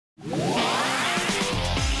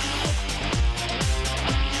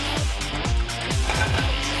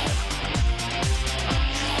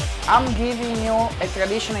I'm giving you a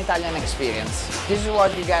traditional Italian experience. This is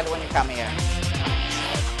what you get when you come here.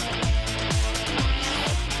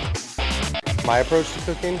 My approach to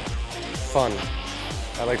cooking? Fun.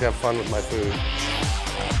 I like to have fun with my food.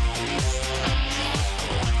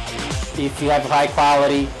 If you have high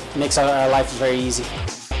quality, it makes our life very easy.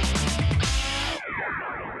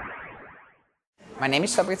 My name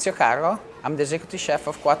is Fabrizio Carro. I'm the executive chef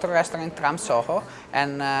of Quattro Restaurant Tram Soho,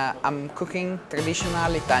 and I'm cooking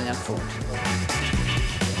traditional Italian food.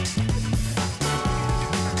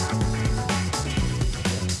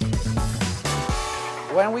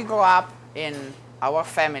 When we grow up in our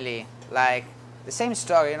family, like the same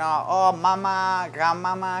story, you know, oh, mama,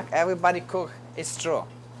 grandmama, everybody cook. It's true.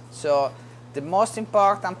 So the most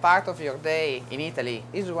important part of your day in Italy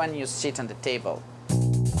is when you sit on the table.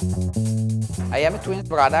 I have a twin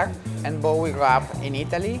brother, and both we grew up in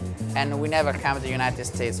Italy, and we never came to the United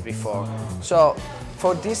States before. So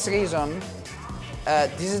for this reason,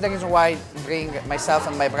 this is the reason why I bring myself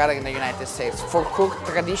and my brother in the United States, for cook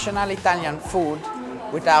traditional Italian food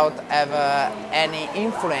without ever any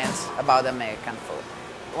influence about American food.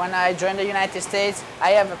 When I joined the United States,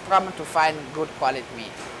 I have a problem to find good quality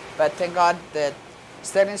meat. But thank God that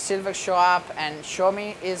Sterling Silver show up and show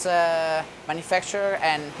me his manufacturer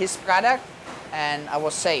and his product, and I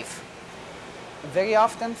was safe. Very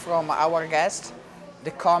often from our guests,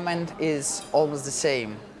 the comment is almost the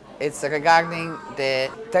same. It's regarding the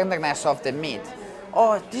tenderness of the meat.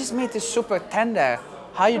 Oh, this meat is super tender.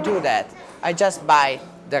 How you do that? I just buy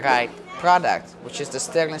the right product, which is the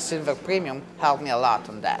Sterling Silver Premium, helped me a lot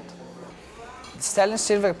on that. The Sterling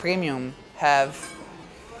Silver Premium have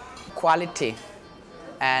quality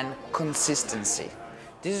and consistency.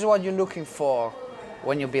 This is what you're looking for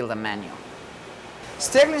when you build a menu.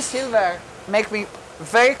 Sterling Silver makes me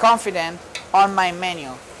very confident on my menu.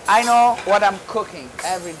 I know what I'm cooking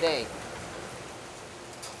every day.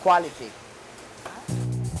 Quality.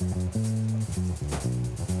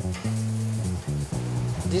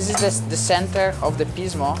 This is the center of the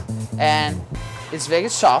pismo, and it's very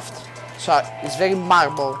soft, so it's very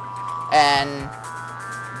marble, and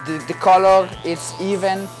the color is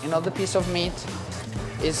even, you know, the piece of meat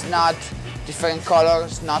is not different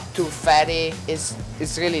colors, not too fatty,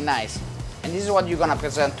 it's really nice. And this is what you're gonna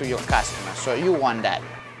present to your customer, so you want that.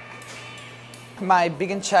 My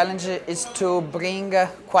biggest challenge is to bring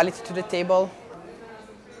quality to the table,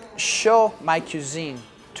 show my cuisine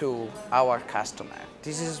to our customer.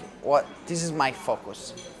 This is my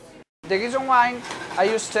focus. The reason why I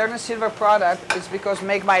use Sterling Silver product is because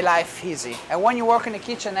make my life easy. And when you work in the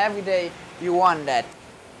kitchen every day, you want that.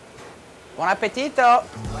 Buon appetito!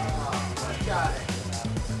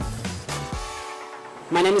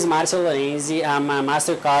 My name is Marcio Lorenzi. I'm a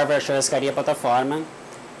master carver at Churrascaria Plataforma,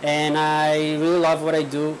 and I really love what I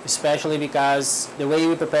do, especially because the way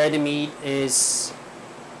we prepare the meat is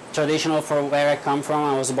traditional for where I come from.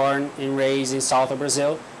 I was born and raised in south of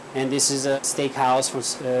Brazil, and this is a steakhouse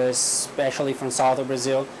especially from south of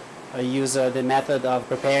Brazil. I use the method of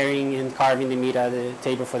preparing and carving the meat at the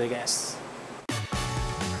table for the guests.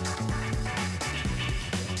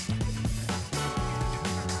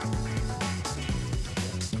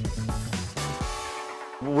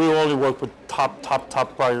 We only work with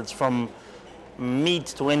top products, from meat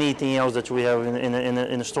to anything else that we have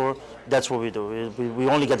in the store. That's what we do. We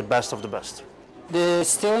only get the best of the best. The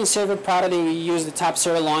Sterling Silver product, we use the top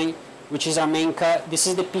sirloin, which is our main cut. This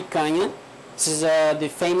is the picanha. This is the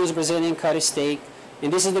famous Brazilian cut steak.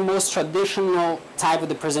 And this is the most traditional type of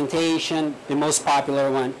the presentation, the most popular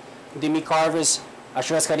one. The meat carvers, a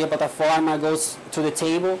Churrascaria Plataforma, goes to the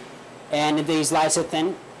table and they slice it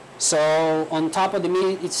thin. So on top of the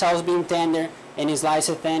meat itself being tender and you slice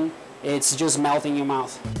it thin, it's just melting in your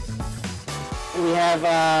mouth. We have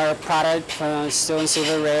our product Sterling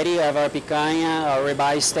Silver ready. We have our picanha, our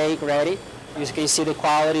ribeye steak ready. You can see the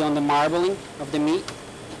quality on the marbling of the meat.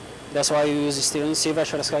 That's why we use Sterling Silver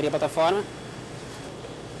Churrascaria Plataforma.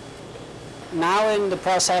 Now in the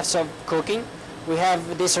process of cooking, we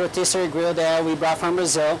have this rotisserie grill that we brought from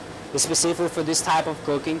Brazil, specifically for this type of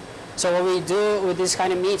cooking. So what we do with this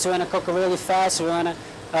kind of meat, we want to cook it really fast. We want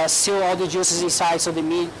to seal all the juices inside, so the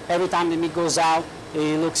meat, every time the meat goes out,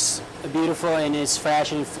 it looks beautiful and it's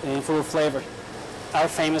fresh and full of flavor. Our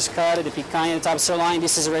famous cut, the picanha, the top sirloin,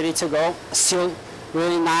 this is ready to go. Sealed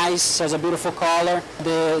really nice, has a beautiful color.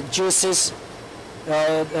 The juices,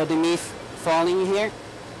 the meat falling here.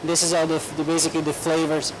 This is all basically the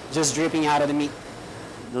flavors just dripping out of the meat.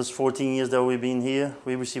 Those 14 years that we've been here,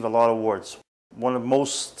 we receive a lot of awards. One of the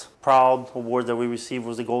most proud awards that we received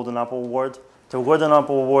was the Golden Apple Award. The Golden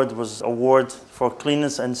Apple Award was an award for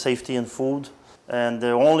cleanliness and safety in food. and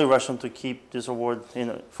the only restaurant to keep this award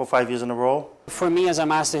for 5 years in a row. For me as a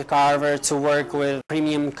master carver to work with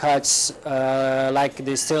premium cuts like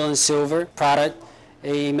the Sterling Silver product,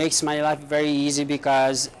 it makes my life very easy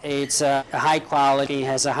because it's a high quality,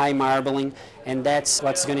 has a high marbling, and that's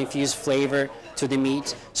what's going to infuse flavor to the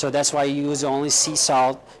meat. So that's why I use only sea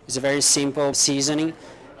salt. It's a very simple seasoning,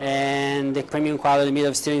 and the premium quality meat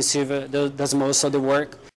of Sterling Silver does most of the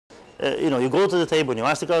work. You go to the table and you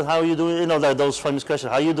ask the guy, how are you doing? Those famous questions,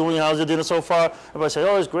 how are you doing? How's your dinner so far? Everybody say,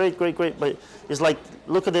 oh, it's great, great, great. But it's like,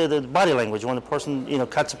 look at the body language. When the person,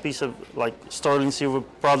 cuts a piece of like Sterling Silver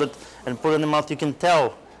product and put it in the mouth, you can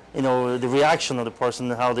tell, the reaction of the person,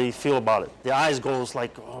 how they feel about it. The eyes goes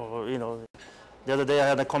like, oh, The other day I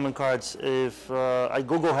had a comment cards, if I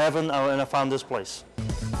Google heaven and I found this place.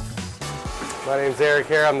 My name's Eric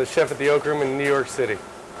Hare. I'm the chef at the Oak Room in New York City.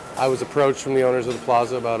 I was approached from the owners of the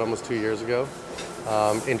Plaza about almost 2 years ago,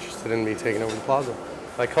 interested in me taking over the Plaza.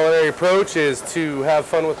 My culinary approach is to have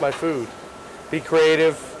fun with my food, be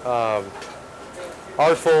creative,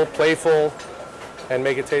 artful, playful, and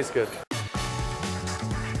make it taste good.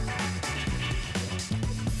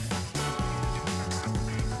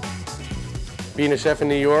 Being a chef in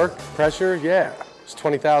New York, pressure, yeah. There's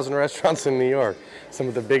 20,000 restaurants in New York. Some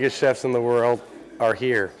of the biggest chefs in the world are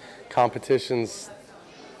here. Competition's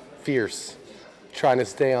fierce. Trying to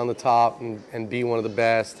stay on the top and be one of the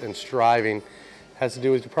best and striving has to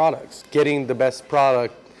do with your products. Getting the best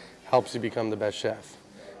product helps you become the best chef.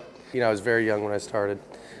 I was very young when I started.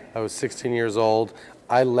 I was 16 years old.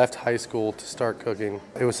 I left high school to start cooking.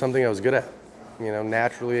 It was something I was good at.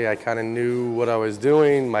 Naturally, I kind of knew what I was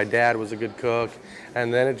doing. My dad was a good cook,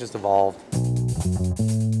 and then it just evolved.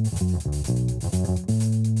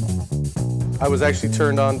 I was actually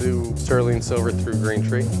turned on to Sterling Silver through Green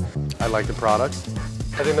Tree. I like the product.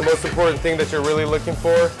 I think the most important thing that you're really looking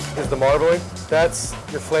for is the marbling. That's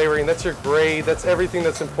your flavoring, that's your grade, that's everything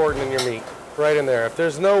that's important in your meat, right in there. If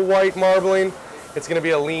there's no white marbling, it's gonna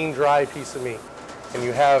be a lean, dry piece of meat. And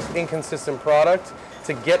you have inconsistent product,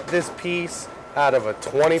 to get this piece out of a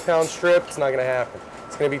 20-pound strip, it's not gonna happen.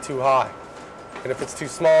 It's gonna be too high. And if it's too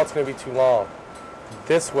small, it's gonna be too long.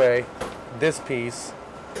 This way, this piece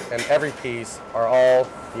and every piece are all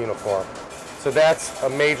uniform. So that's a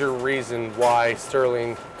major reason why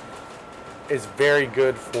Sterling is very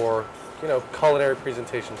good for, culinary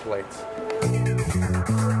presentation plates.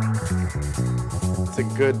 It's a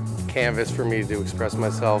good canvas for me to express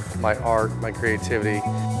myself, my art, my creativity.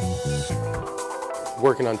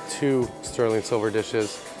 Working on 2 Sterling Silver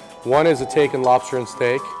dishes. One is a take in lobster and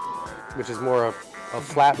steak, which is more of a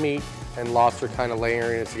flat meat and lobster kind of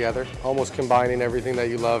layering it together, almost combining everything that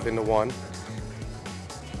you love into one.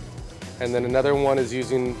 And then another one is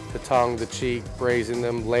using the tongue, the cheek, braising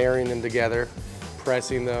them, layering them together,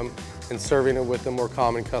 pressing them, and serving it with a more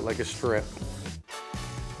common cut like a strip.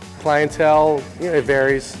 Clientele, it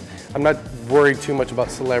varies. I'm not worried too much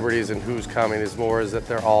about celebrities and who's coming, it's more is that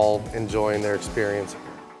they're all enjoying their experience.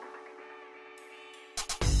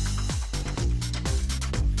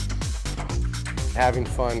 Having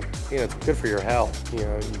fun, it's good for your health.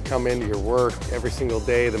 You come into your work every single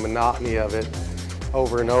day, the monotony of it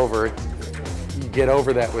over and over, you get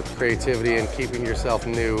over that with creativity and keeping yourself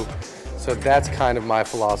new. So that's kind of my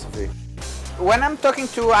philosophy. When I'm talking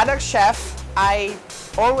to other chefs, I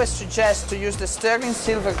always suggest to use the Sterling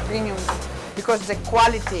Silver Premium because the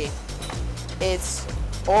quality is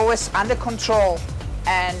always under control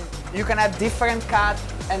and you can have different cut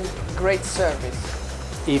and great service.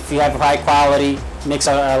 If you have high quality, it makes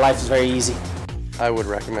our lives very easy. I would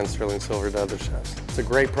recommend Sterling Silver to other chefs. It's a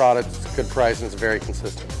great product, it's a good price, and it's very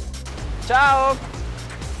consistent. Ciao!